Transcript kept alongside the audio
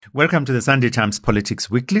Welcome to the Sunday Times Politics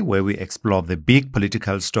Weekly, where we explore the big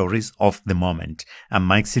political stories of the moment. I'm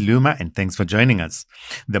Mike Siluma, and thanks for joining us.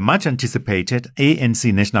 The much-anticipated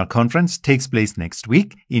ANC National Conference takes place next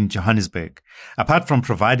week in Johannesburg. Apart from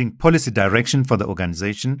providing policy direction for the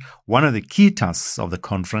organization, one of the key tasks of the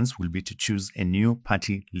conference will be to choose a new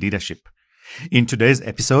party leadership. In today's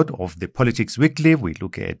episode of the Politics Weekly, we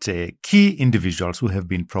look at key individuals who have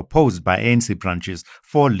been proposed by ANC branches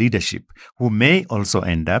for leadership, who may also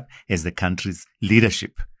end up as the country's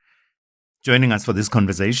leadership. Joining us for this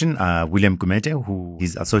conversation are William Gumede, who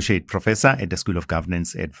is Associate Professor at the School of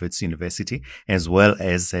Governance at Wits University, as well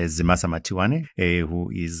as Zimasa Matiwane, who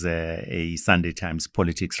is a Sunday Times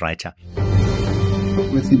politics writer.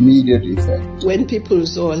 With immediate effect. When people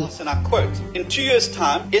resolve. And I quote, in 2 years'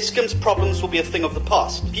 time, Eskom's problems will be a thing of the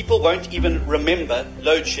past. People won't even remember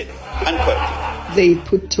load shedding. Unquote. They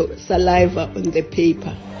put saliva on the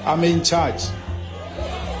paper. I'm in charge.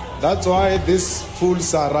 That's why these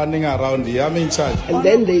fools are running around here. I'm in charge. And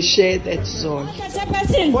then they share that zone.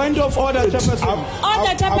 Point of order,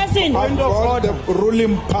 Chairperson. Point of order. The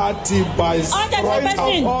ruling party by point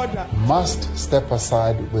of order Must step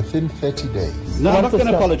aside within 30 days. No, I'm not going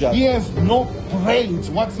to apologize. He has no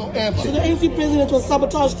brains whatsoever. So the ANC president was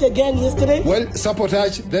sabotaged again yesterday? Well,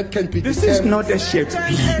 sabotage, that can be This is not a Shakespeare.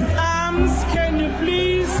 Can you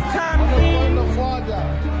please come in? Point of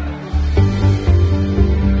order.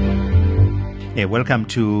 Welcome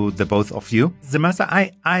to the both of you. Zimasa,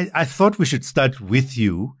 I thought we should start with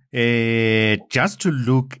you just to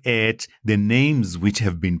look at the names which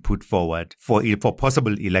have been put forward for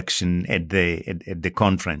possible election at the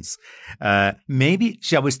conference. Maybe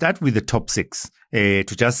shall we start with the top six to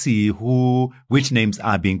just see which names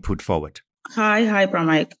are being put forward? Hi,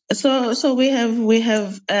 Pramike. So we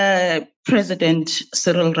have President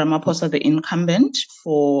Cyril Ramaphosa, the incumbent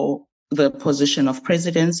for the position of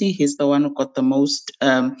presidency. He's the one who got the most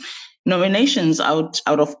nominations out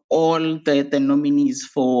of all the nominees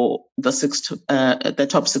for the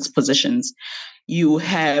top six positions. You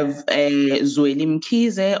have Zweli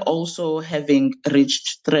Mkhize also having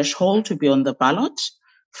reached threshold to be on the ballot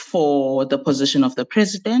for the position of the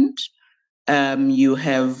president. You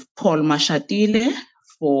have Paul Mashatile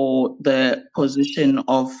for the position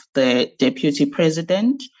of the deputy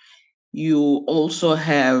president. You also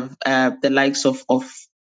have the likes of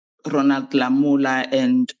Ronald Lamola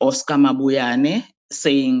and Oscar Mabuyane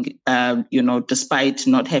saying, despite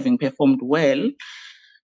not having performed well,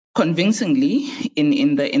 convincingly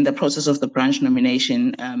in the process of the branch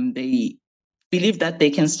nomination, they believe that they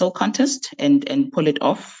can still contest and pull it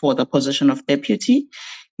off for the position of deputy.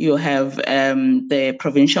 You have the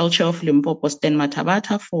provincial chair of Limpopo, Stan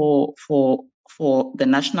Mathabata, for the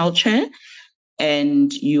national chair.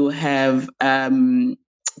 And you have Gwede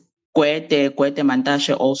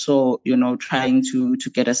Mantashe also, trying to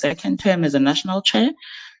get a second term as a national chair.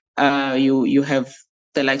 You have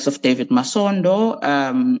the likes of David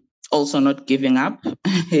Masondo, also not giving up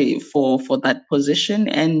for that position.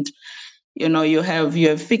 And you have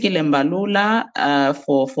Fikile Mbalula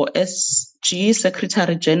for SG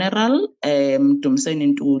Secretary General,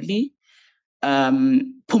 Dumseni Ntuli,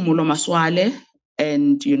 Phumulo Maswale.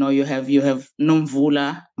 And you have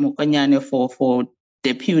Nomvula Mokanyane for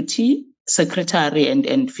deputy secretary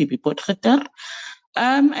and Phoebe Potgieter.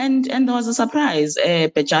 And there was a surprise.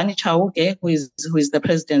 Bejani Chauke, who is the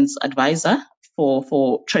president's advisor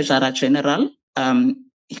for Treasurer General,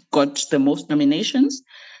 he got the most nominations.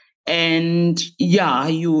 And you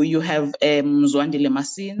have Mzwandile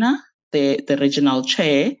Masina, the regional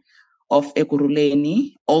chair of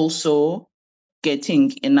Ekurhuleni, also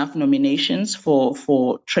getting enough nominations for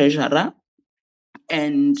treasurer,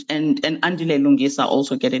 and Andile Lungisa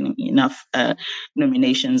also getting enough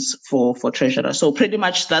nominations for treasurer. So pretty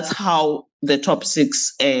much that's how the top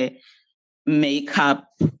six makeup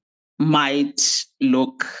might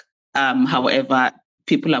look. However,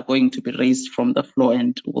 people are going to be raised from the floor,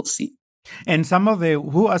 and we'll see. And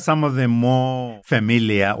who are some of the more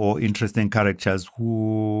familiar or interesting characters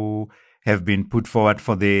who have been put forward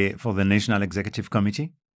for the National Executive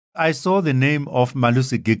Committee? I saw the name of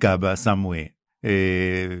Malusi Gigaba somewhere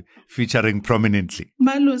featuring prominently.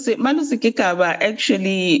 Malusi Gigaba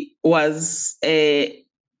actually was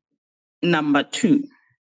number 2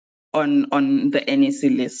 on the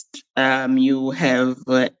NEC list. You have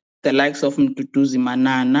the likes of Mduduzi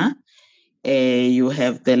Manana. You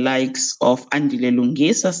have the likes of Andile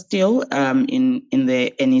Lungisa still in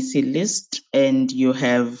the NEC list, and you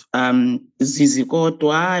have Zizi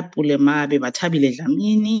Kodwa, Pulemabe, Bathabile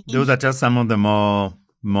Dlamini. Those are just some of the more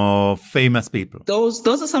famous people. Those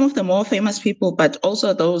are some of the more famous people, but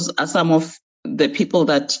also those are some of the people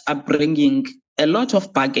that are bringing a lot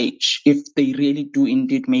of baggage if they really do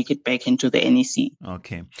indeed make it back into the NEC.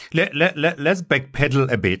 Okay. Let's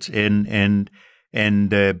backpedal a bit and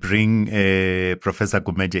bring Professor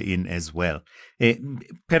Gumede in as well.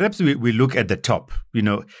 Perhaps we look at the top.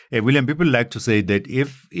 William, people like to say that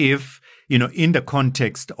if in the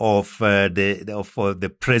context of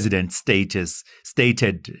the president's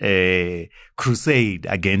stated crusade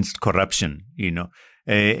against corruption,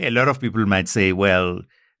 a lot of people might say, well,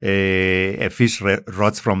 a fish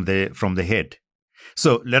rots from the head.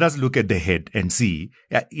 So let us look at the head and see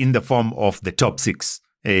in the form of the top six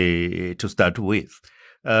to start with.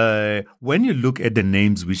 When you look at the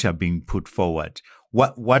names which are being put forward,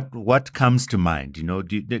 what comes to mind?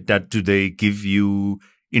 Do they give you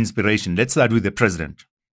inspiration? Let's start with the president.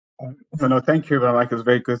 Thank you very much. It's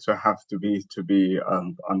very good to be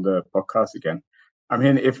on the podcast again. I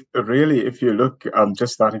mean, if you look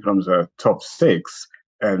just starting from the top six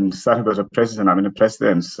and starting with the president, the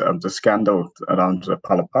president's the scandal around the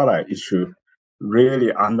Phala issue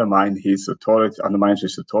really undermines his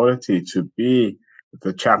authority to be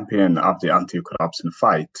the champion of the anti-corruption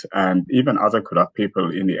fight. And even other corrupt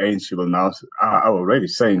people in the ANC are already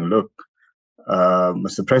saying, look,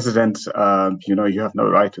 Mr. President, you have no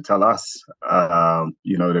right to tell us,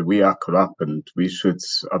 that we are corrupt and we should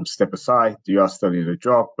step aside. You are still in the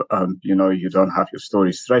job. You don't have your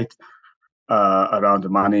story straight around the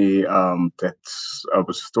money that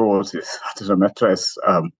was stored under the mattress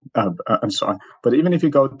and so on. But even if you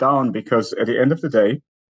go down, because at the end of the day,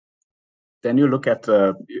 then you look at,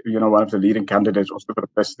 one of the leading candidates also for the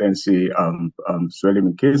presidency, Zweli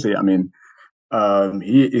Mkhize.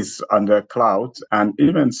 He is under cloud, and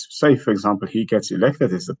even say, for example, he gets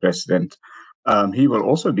elected as the president, he will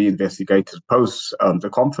also be investigated post the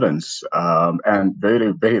conference, and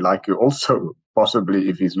very, very likely also, possibly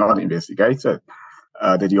if he's not investigated,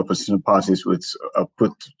 that the opposition parties would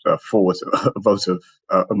put forward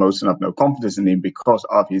a motion of no confidence in him because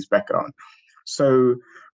of his background. So,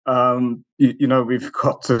 we've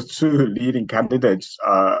got the two leading candidates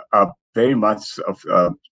are very much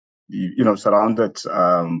surrounded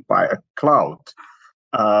by a cloud.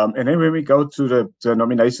 And then when we go to the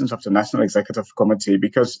nominations of the National Executive Committee,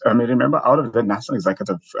 because, remember, out of the National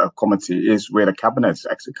Executive Committee is where the cabinets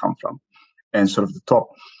actually come from. And sort of the top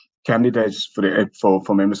candidates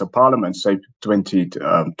for members of parliament, say 20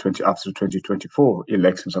 up to 2024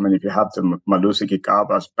 elections. If you have the Malusi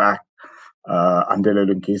Gigaba's back, Andile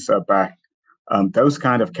Lunkisa back, those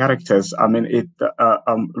kind of characters,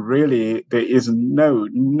 really, there is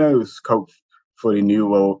no scope for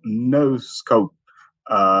renewal, no scope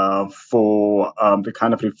for the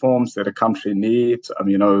kind of reforms that a country needs,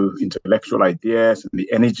 intellectual ideas and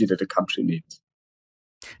the energy that a country needs.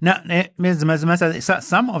 Now, Ms. Mazimasa,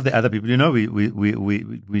 some of the other people,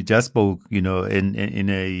 we just spoke, in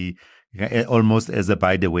a almost as a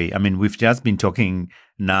by the way. We've just been talking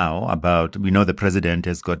now about, the president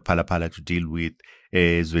has got Phala to deal with,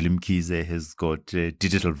 Zweli Mkhize has got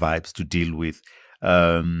digital vibes to deal with.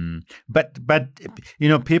 But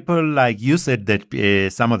people like you said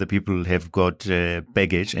that some of the people have got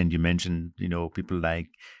baggage, and you mentioned, people like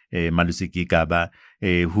Malusi Gigaba,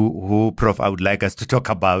 who Prof, I would like us to talk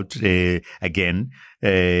about again,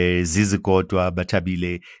 Zizi Kodwa,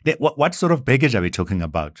 Bathabile. What sort of baggage are we talking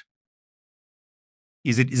about?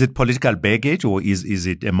 Is it political baggage, or is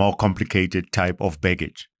it a more complicated type of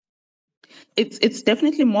baggage? It's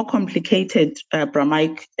definitely more complicated,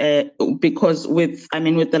 Bramike, because with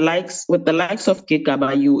the likes of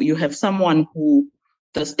Gigaba, you have someone who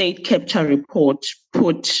the state capture report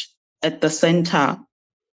put at the center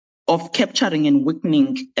of capturing and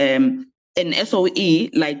weakening an SOE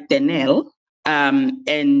like Denel,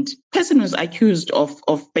 and person who's accused of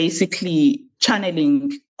basically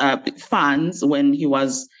channeling funds when he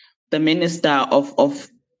was the Minister of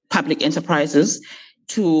Public Enterprises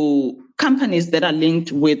to companies that are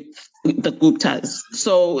linked with the Guptas.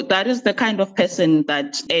 So that is the kind of person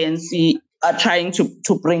that ANC are trying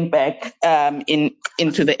to bring back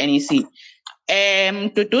into the NEC.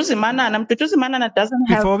 Duduzi Manana doesn't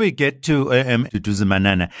have. Before we get to Duduzi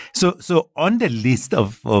Manana, so on the list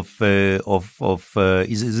of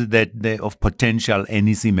is it that of potential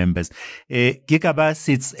NEC members, Gigaba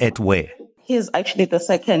sits at where? He's actually the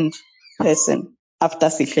second person after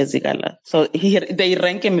Sihle Zikala. So they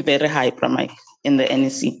rank him very high, Pramai, in the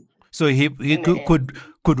NEC. So he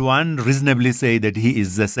could one reasonably say that he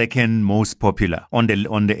is the second most popular on the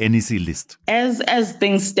NEC list? As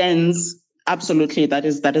things stands, absolutely, that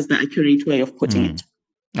is the accurate way of putting it.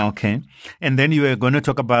 Okay. And then you were going to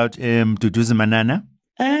talk about Duduzi Manana?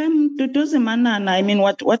 Duduzi Mduduzi Manana, I mean,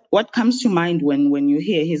 what comes to mind when you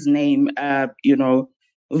hear his name?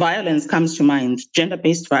 Violence comes to mind,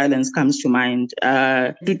 gender-based violence comes to mind.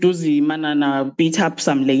 Mduduzi Manana beat up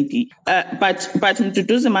some lady. But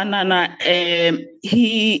Mduduzi Manana,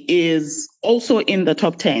 he is also in the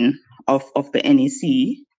top 10 of the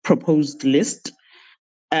NEC proposed list.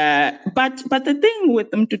 But the thing with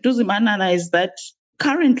Mduduzi Manana is that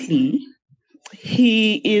currently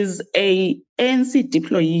he is a ANC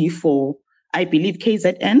deployee for, I believe,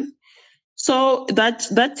 KZN. So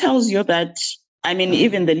that tells you that, I mean,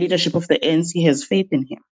 even the leadership of the ANC has faith in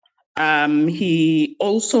him. He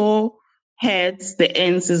also heads the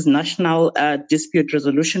ANC's National Dispute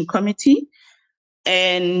Resolution Committee.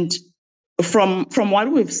 And from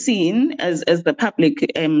what we've seen as the public,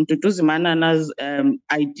 Mduduzi Manana's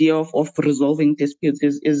idea of resolving disputes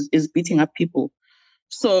is beating up people.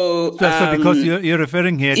 So because you're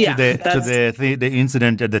referring here to the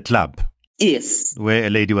incident at the club. Yes. Where a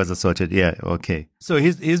lady was assaulted. Yeah, okay. So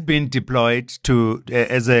he's been deployed to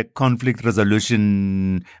as a conflict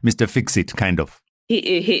resolution, Mr. Fix-It kind of.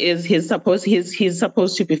 He's supposed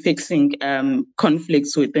to be fixing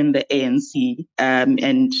conflicts within the ANC.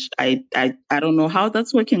 And I don't know how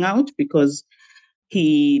that's working out, because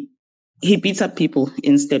he beats up people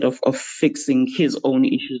instead of fixing his own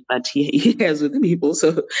issues that he has with people.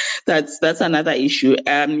 So that's another issue.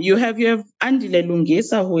 You have Andile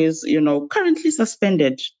Lungisa, who is, currently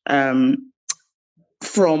suspended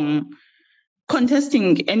from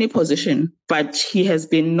contesting any position, but he has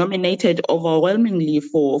been nominated overwhelmingly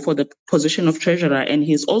for the position of treasurer, and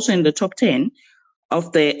he's also in the top 10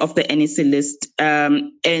 of the NEC list.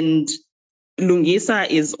 And Lungisa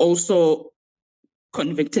is also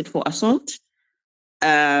convicted for assault.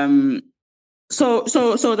 So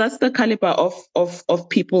that's the caliber of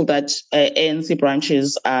people that ANC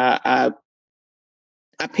branches are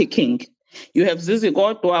picking. You have Zizi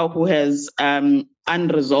Godwa, who has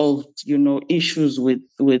unresolved, issues with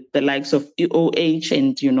the likes of EOH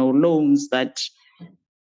and, loans that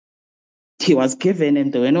he was given,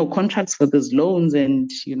 and there were no contracts for these loans, and,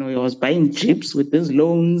 he was buying jeeps with these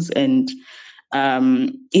loans, and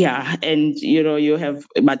and you have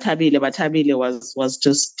Batabile was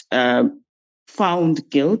just found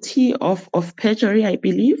guilty of perjury, I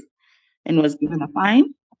believe, and was given a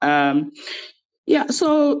fine.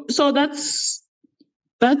 So that's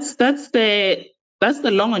the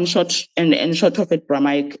long and short of it,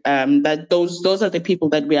 Bramike. That those are the people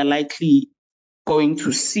that we are likely going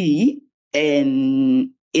to see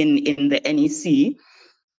in the NEC,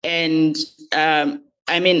 and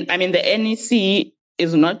I mean the NEC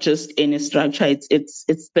is not just any structure. It's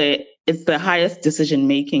the highest decision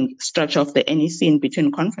making structure of the NEC in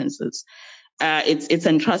between conferences. It's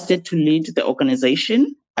entrusted to lead the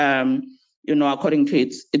organization, according to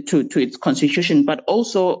its constitution, but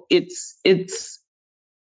also it's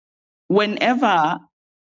whenever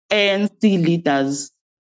ANC leaders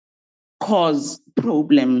cause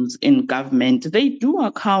problems in government, they do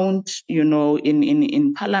account,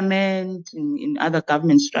 in parliament, in other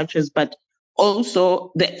government structures, but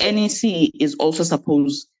also the NEC is also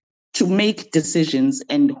supposed to make decisions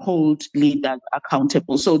and hold leaders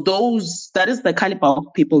accountable. So that is the caliber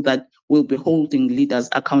of people that will be holding leaders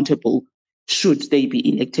accountable should they be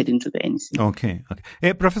elected into the NEC. Okay.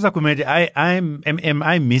 Hey, Professor Kumedi, am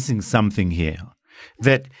I missing something here?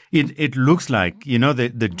 That it looks like,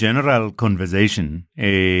 the general conversation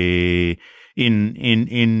in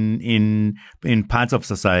parts of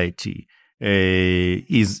society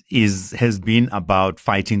has been about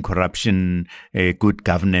fighting corruption, good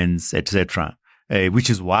governance, etc.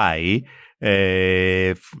 Which is why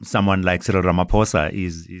someone like Cyril Ramaphosa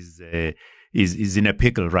is in a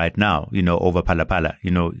pickle right now, over Phala-Phala.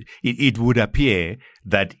 It would appear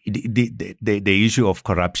that the issue of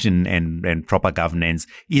corruption and proper governance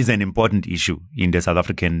is an important issue in South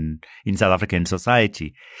African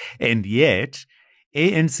society. And yet,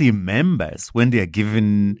 ANC members, when they are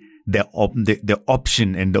given the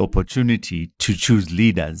option and the opportunity to choose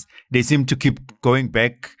leaders, they seem to keep going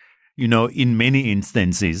back, in many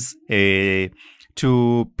instances,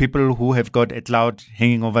 to people who have got a cloud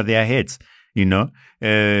hanging over their heads.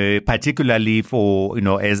 Particularly for,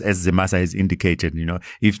 as Zemasa has indicated,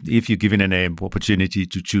 if you're given an opportunity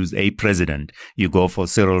to choose a president, you go for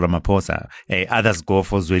Cyril Ramaphosa. Others go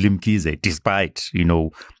for Zweli Mkhize, despite,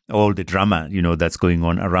 all the drama, that's going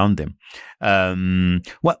on around them.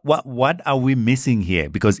 What are we missing here?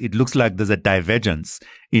 Because it looks like there's a divergence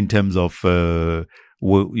in terms of,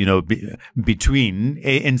 between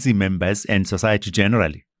ANC members and society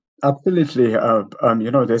generally. Absolutely.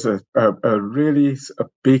 There's a really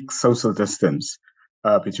big social distance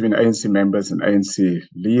between ANC members and ANC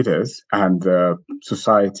leaders and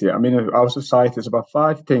society. I mean, our society is about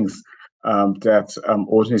 5 things that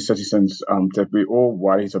ordinary citizens that we all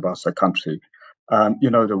worried about our country.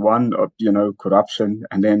 The one of, corruption,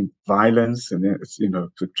 and then violence, and then,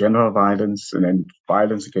 general violence, and then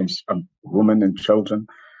violence against women and children,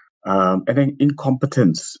 and then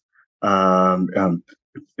incompetence in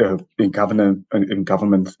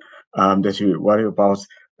government, that you worry about,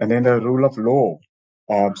 and then the rule of law.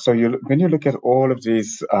 So when you look at all of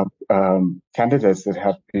these candidates that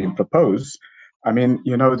have been proposed, I mean,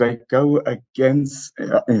 they go against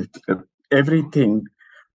everything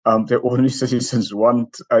the ordinary citizens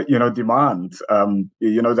want, demand.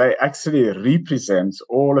 They actually represent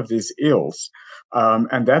all of these ills.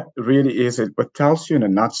 And that really is it. What tells you in a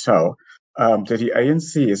nutshell that the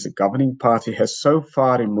ANC as a governing party has so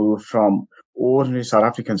far removed from ordinary South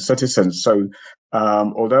African citizens. So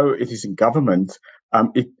although it is in government,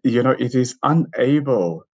 it is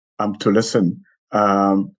unable to listen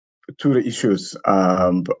to the issues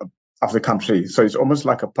of the country. So it's almost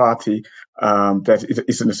like a party that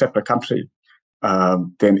is in a separate country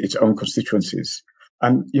than its own constituencies.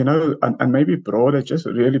 And, and maybe broader, just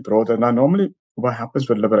really broader. Now, normally what happens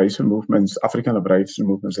with liberation movements, African liberation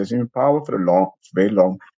movements, has been in power for very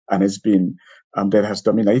long, and has been, that has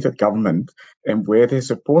dominated government, and where their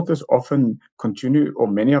supporters often continue, or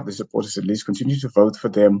many of the supporters at least, continue to vote for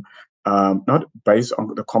them, not based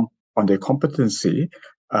on their competency,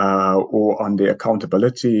 or on their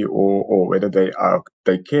accountability, or whether they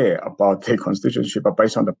care about their constituency, but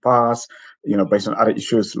based on the past, based on other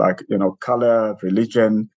issues like, color,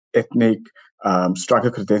 religion, ethnic,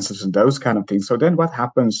 struggle credentials, and those kind of things. So then what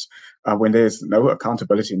happens when there's no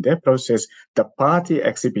accountability in their process? The party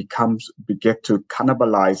actually get to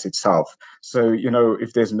cannibalize itself. So,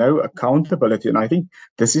 if there's no accountability, and I think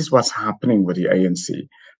this is what's happening with the ANC,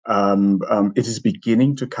 it is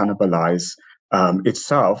beginning to cannibalize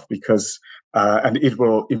itself, because and it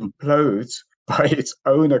will implode by its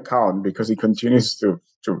own account, because it continues to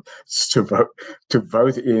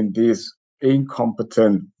vote in these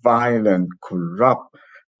incompetent, violent, corrupt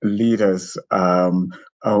leaders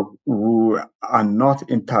who are not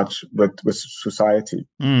in touch with society.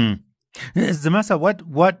 Zamasa,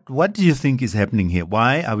 what do you think is happening here?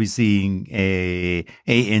 Why are we seeing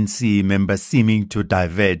ANC members seeming to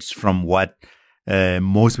diverge from what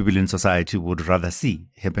most people in society would rather see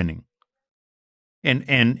happening? And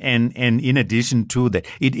in addition to that,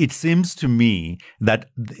 it seems to me that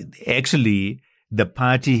actually the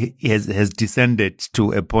party has descended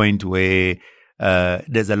to a point where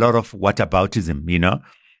there's a lot of whataboutism,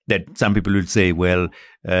 that some people will say, well,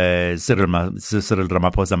 Cyril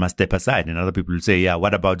Ramaphosa must step aside. And other people will say, yeah,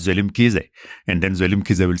 what about Zweli Mkhize? And then Zweli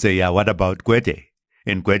Mkhize will say, yeah, what about Gwede?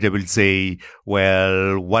 And Gwede will say,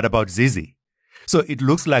 well, what about Zizi? So it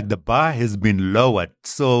looks like the bar has been lowered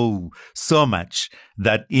so much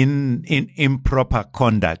that in improper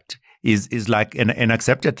conduct is like an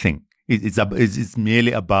accepted thing. It's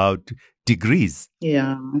merely about degrees.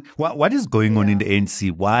 Yeah. What is going on in the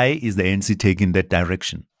ANC? Why is the ANC taking that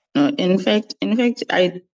direction? In fact,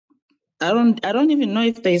 I don't even know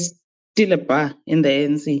if there's still a bar in the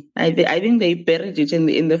ANC. I think they buried it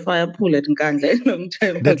in the fire pool at Nkandla a long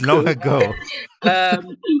time ago. That long ago.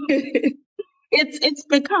 It's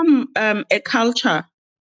become a culture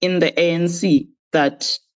in the ANC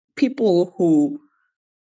that people who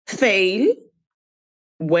fail,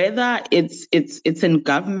 whether it's in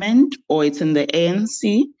government or it's in the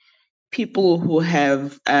ANC, people who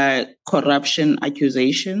have corruption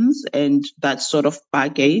accusations and that sort of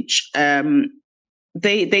baggage,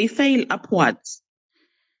 they fail upwards.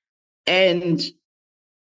 And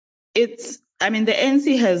the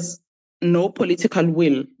ANC has no political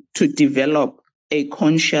will to develop a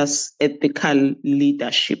conscious, ethical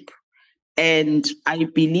leadership. And I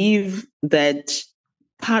believe that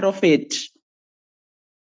part of it,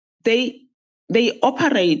 they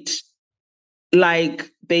operate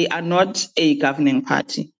like they are not a governing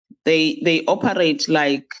party. They operate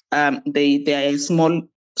like they are a small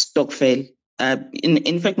stokvel.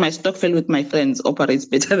 In fact, my stokvel with my friends operates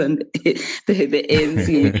better than the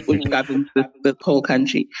ANC, which governs the whole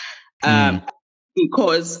country.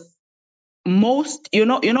 Because most,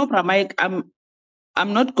 Pramike,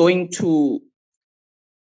 I'm not going to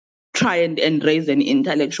try and raise an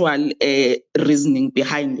intellectual reasoning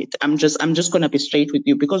behind it. I'm just going to be straight with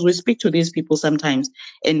you, because we speak to these people sometimes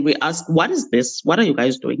and we ask, what is this? What are you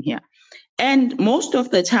guys doing here? And most of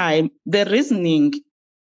the time, the reasoning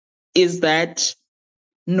is that,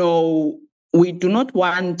 no, we do not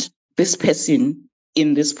want this person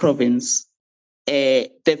in this province.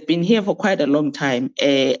 They've been here for quite a long time.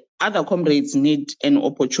 Other comrades need an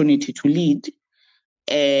opportunity to lead,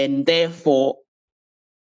 and therefore,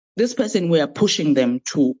 this person, we are pushing them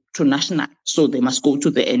to national, so they must go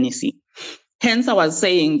to the NEC. Hence, I was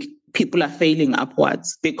saying people are failing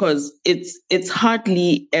upwards, because it's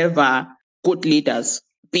hardly ever good leaders,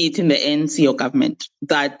 be it in the ANC or government,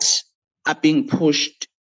 that are being pushed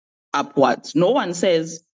upwards. No one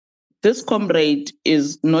says this comrade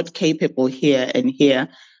is not capable here and here,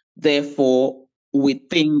 therefore we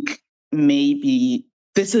think maybe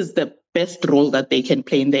this is the best role that they can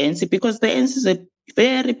play in the ANC, because the ANC is a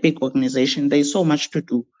very big organization. There's so much to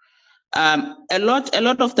do. A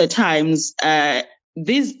lot of the times,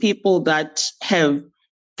 these people that have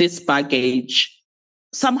this baggage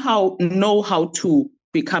somehow know how to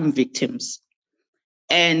become victims.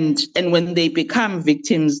 And when they become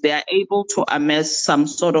victims, they are able to amass some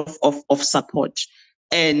sort of support.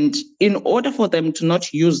 And in order for them to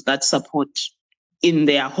not use that support in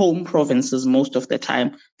their home provinces, most of the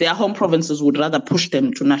time, their home provinces would rather push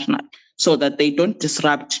them to national, so that they don't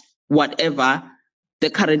disrupt whatever the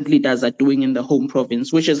current leaders are doing in the home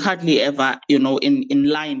province, which is hardly ever, in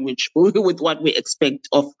line with what we expect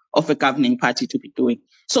of a governing party to be doing.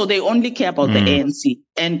 So they only care about the ANC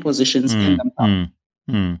and positions in themselves.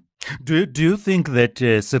 Do you think that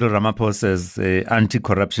Cyril Ramaphosa's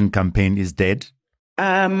anti-corruption campaign is dead?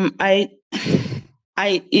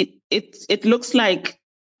 It looks like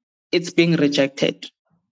it's being rejected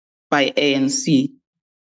by ANC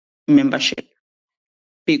membership,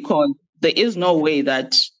 because there is no way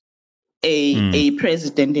that a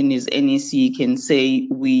president in his NEC can say,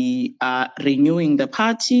 we are renewing the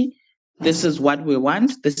party. This is what we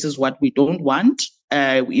want. This is what we don't want.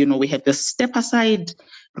 We have the step aside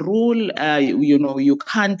rule. You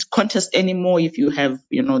can't contest anymore if you have,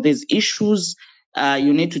 there's issues.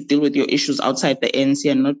 You need to deal with your issues outside the ANC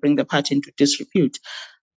and not bring the party into disrepute.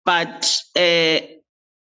 But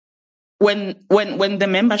when the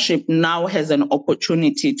membership now has an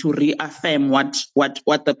opportunity to reaffirm what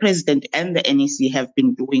the president and the NEC have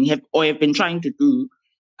been doing, have been trying to do,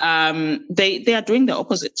 they are doing the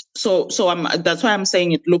opposite. So that's why I'm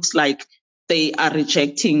saying it looks like they are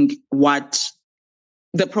rejecting what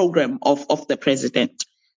the program of the president,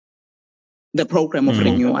 the program of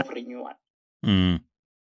renewal.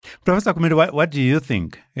 Professor Kumendo, what do you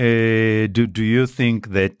think? Do you think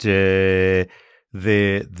that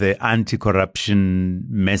the anti-corruption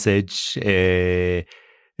message and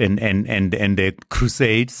the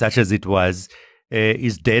crusade, such as it was,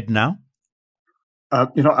 is dead now?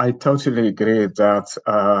 I totally agree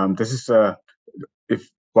that this is if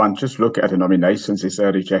one just look at the nominations, it's a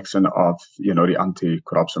rejection of the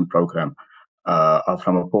anti-corruption program of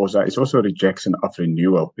Ramaphosa. It's also a rejection of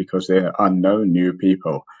renewal, because there are no new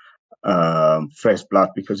people, fresh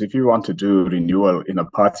blood. Because if you want to do renewal in a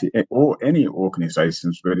party or any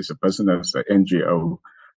organizations, whether it's a business, an NGO,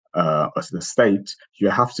 or the state, you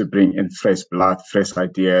have to bring in fresh blood, fresh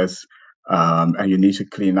ideas, and you need to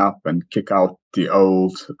clean up and kick out the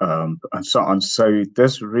old, and so on. So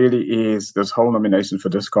this whole nomination for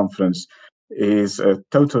this conference is a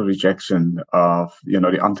total rejection of,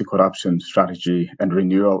 the anti-corruption strategy and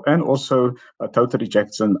renewal, and also a total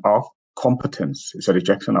rejection of competence. It's a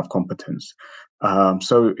rejection of competence.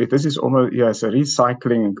 So this is almost, it's a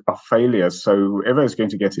recycling of failures. So whoever is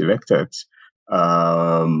going to get elected,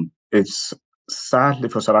 it's sadly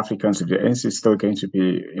for South Africans, if the ANC is still going to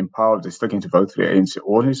be in power, they're still going to vote for the ANC,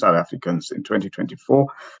 only South Africans in 2024,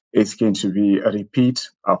 it's going to be a repeat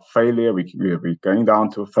of failure. We're going down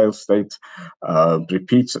to a failed state,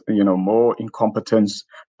 repeats, more incompetence,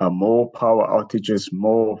 more power outages,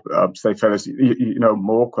 more state failures,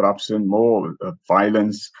 more corruption, more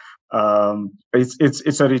violence.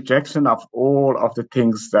 It's a rejection of all of the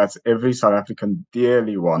things that every South African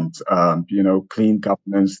dearly wants. Clean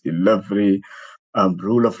governance, delivery,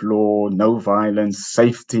 rule of law, no violence,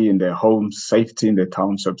 safety in their homes, safety in their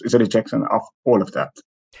townships. It's a rejection of all of that.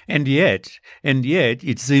 And yet,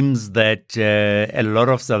 it seems that a lot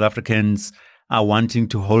of South Africans are wanting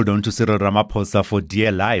to hold on to Cyril Ramaphosa for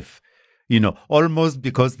dear life. Almost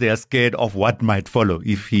because they are scared of what might follow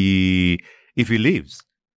if he leaves.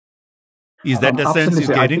 Is that the sense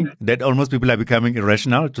you're getting? That almost people are becoming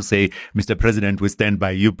irrational to say, Mr. President, we stand by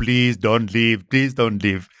you. Please don't leave. Please don't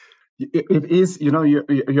leave. It is, you're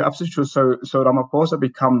absolutely true. So Ramaphosa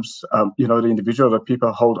becomes, the individual that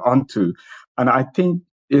people hold on to. And I think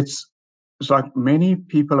it's like many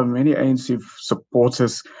people and many ANC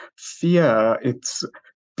supporters fear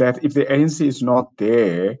that if the ANC is not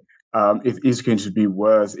there, it is going to be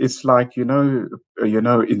worse. It's like,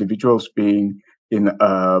 individuals being in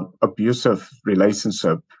an abusive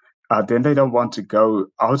relationship, then they don't want to go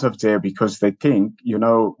out of there because they think, they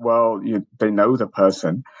know the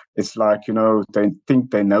person. It's like, they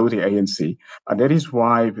think they know the ANC. And that is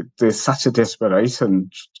why there's such a desperation,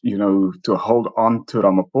 to hold on to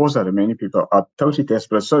Ramaphosa. And many people are totally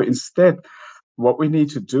desperate. So instead, what we need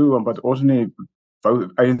to do, and what ordinary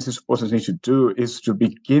ANC supporters need to do, is to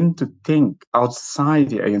begin to think outside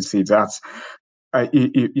the ANC. That's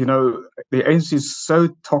the ANC is so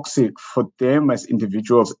toxic for them as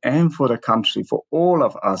individuals and for the country, for all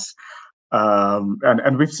of us.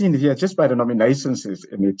 And we've seen here just by the nominations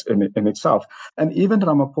in itself. And even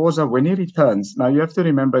Ramaphosa, when he returns, now you have to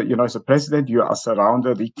remember, as a president, you are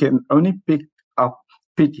surrounded. He can only pick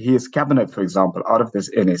his cabinet, for example, out of this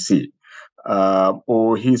NSC.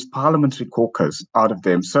 Or his parliamentary caucus out of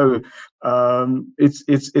them. So it's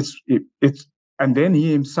and then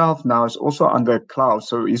he himself now is also under a cloud.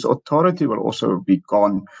 So his authority will also be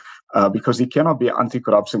gone because he cannot be an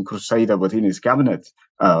anti-corruption crusader within his cabinet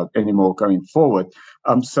anymore going forward.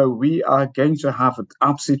 So we are going to have an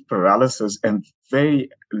absolute paralysis and very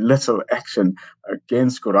little action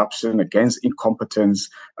against corruption, against incompetence,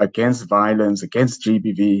 against violence, against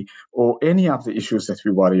GBV, or any of the issues that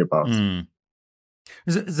we worry about.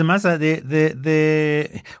 Zamasa,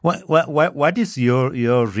 what is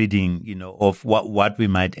your reading, of what we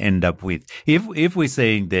might end up with if we're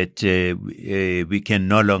saying that we can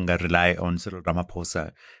no longer rely on Cyril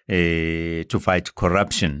Ramaphosa to fight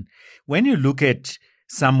corruption? When you look at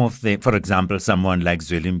some of for example, someone like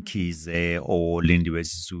Zweli Mkhize or Lindiwe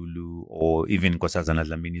Sisulu or even Nkosazana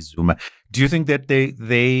Dlamini Zuma, do you think that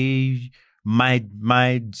they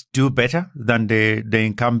might do better than the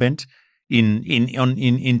incumbent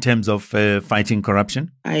in terms of fighting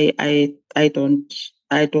corruption? I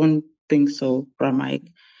don't think so, Ramike.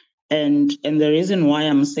 And the reason why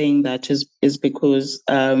I'm saying that is because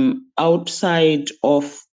outside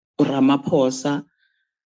of Ramaphosa,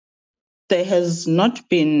 there has not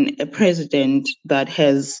been a president that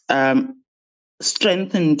has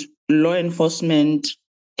strengthened law enforcement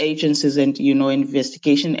agencies and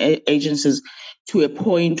investigation agencies to a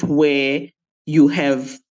point where you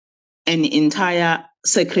have an entire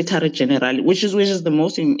Secretary General, which is the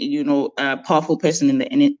most powerful person in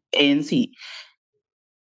the ANC,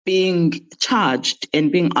 being charged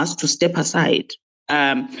and being asked to step aside.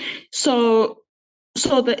 So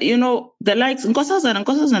the likes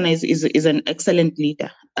Nkosazana is an excellent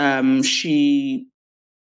leader.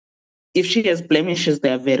 If she has blemishes,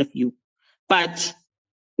 there are very few. But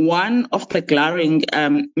one of the glaring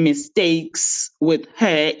mistakes with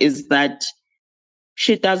her is that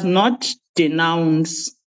she does not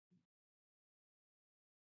denounce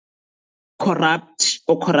corrupt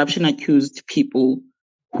or corruption accused people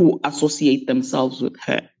who associate themselves with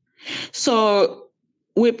her. So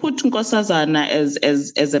we put Nkosazana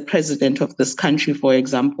as a president of this country, for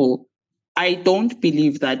example. I don't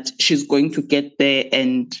believe that she's going to get there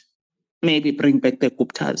and maybe bring back the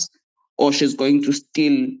Guptas, or she's going to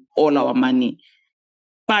steal all our money.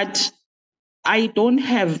 But I don't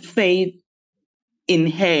have faith in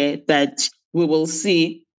her that we will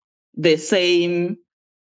see the same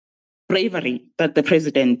bravery that the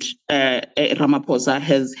president Ramaphosa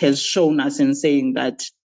has shown us in saying that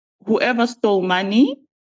whoever stole money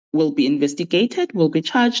will be investigated, will be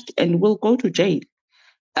charged, and will go to jail.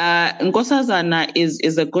 Nkosazana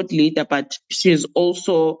is a good leader, but she's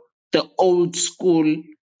also the old school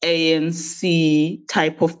ANC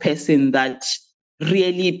type of person that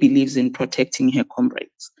really believes in protecting her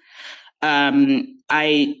comrades.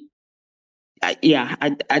 I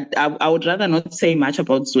would rather not say much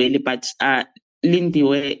about Zweli, but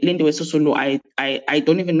Lindiwe Sisulu, I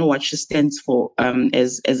don't even know what she stands for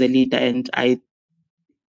as a leader, and I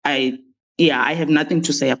have nothing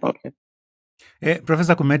to say about her.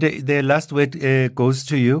 Professor Kumete, the last word goes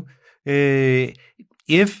to you.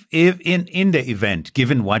 If in the event,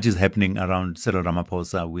 given what is happening around Cyril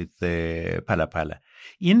Ramaphosa with Phala,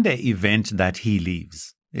 in the event that he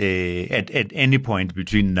leaves, at any point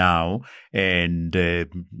between now and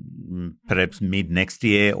perhaps mid next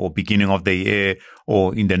year or beginning of the year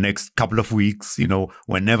or in the next couple of weeks,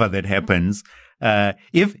 whenever that happens,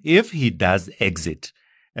 if he does exit,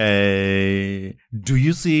 do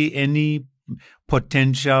you see any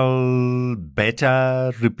potential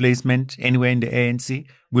better replacement anywhere in the ANC?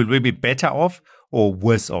 Will we be better off or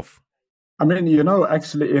worse off? I mean,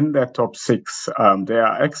 actually in that top six, there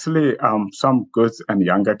are actually some good and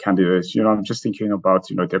younger candidates. I'm just thinking about,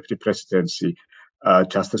 Deputy Presidency,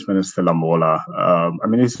 Justice Minister Lamola. I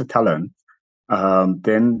mean, he's a talent.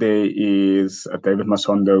 Then there is David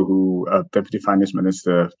Masondo, who Deputy Finance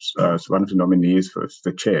Minister, is one of the nominees for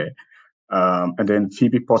the chair. And then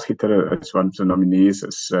Phoebe Potgieter is one of the nominees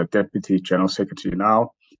as Deputy General Secretary.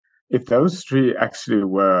 Now, if those three actually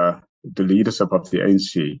were the leadership of the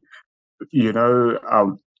ANC, the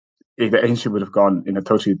ANC would have gone in a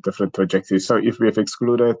totally different trajectory. So if we have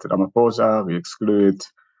excluded Ramaphosa, we exclude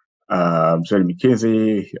Zweli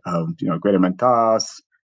Mkhize, Gwede Mantashe,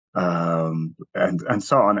 and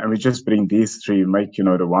so on, and we just bring these three, make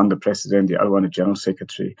the one the president, the other one the general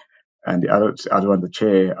secretary, and the other one the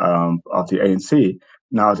chair of the ANC.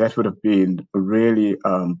 Now that would have been really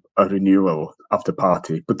a renewal of the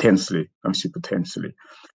party, potentially.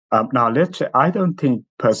 Now I don't think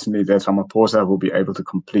personally that Ramaphosa will be able to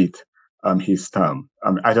complete his term.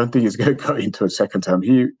 I don't think he's going to go into a second term.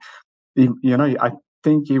 I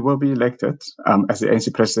think he will be elected as the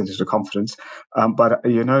ANC president of the conference, but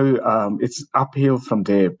it's uphill from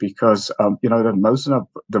there because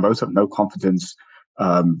the votes of no confidence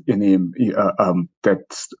in him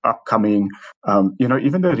that's upcoming.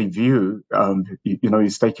 Even the review,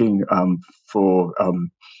 he's taking for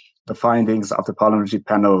the findings of the parliamentary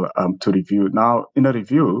panel to review. Now, in a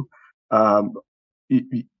review,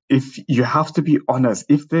 if you have to be honest,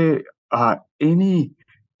 if there are any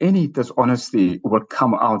dishonesty will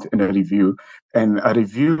come out in a review, and a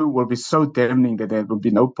review will be so damning that there will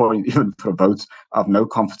be no point even for a vote of no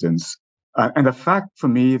confidence. And the fact for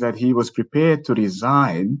me that he was prepared to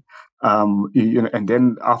resign, and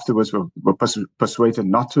then afterwards were persuaded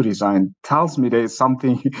not to resign, tells me there's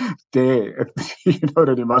something there,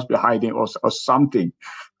 that he must be hiding or something,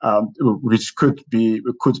 which could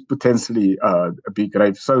potentially be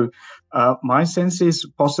grave. So my sense is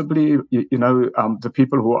possibly, the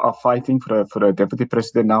people who are fighting for a deputy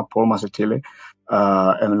president now, Paul Mashatile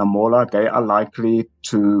and Lamola, they are likely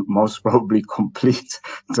to most probably complete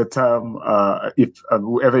the term. If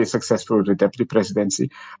whoever is successful with the deputy presidency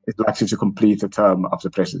is likely to complete the term of the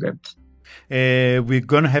president. We're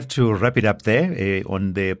going to have to wrap it up there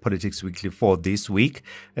on the Politics Weekly for this week.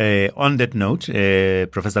 On that note,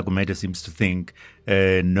 Professor Gumede seems to think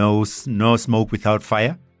no smoke without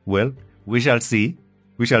fire. Well, we shall see.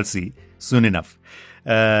 We shall see soon enough.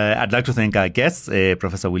 I'd like to thank our guests,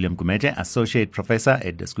 Professor William Gumede, Associate Professor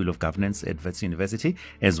at the School of Governance at Wits University,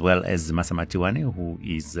 as well as Masama Tiwane, who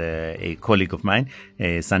is a colleague of mine,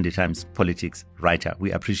 a Sunday Times politics writer.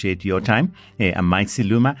 We appreciate your time. I'm Mike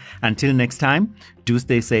Siluma. Until next time, do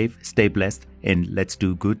stay safe, stay blessed, and let's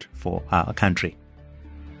do good for our country.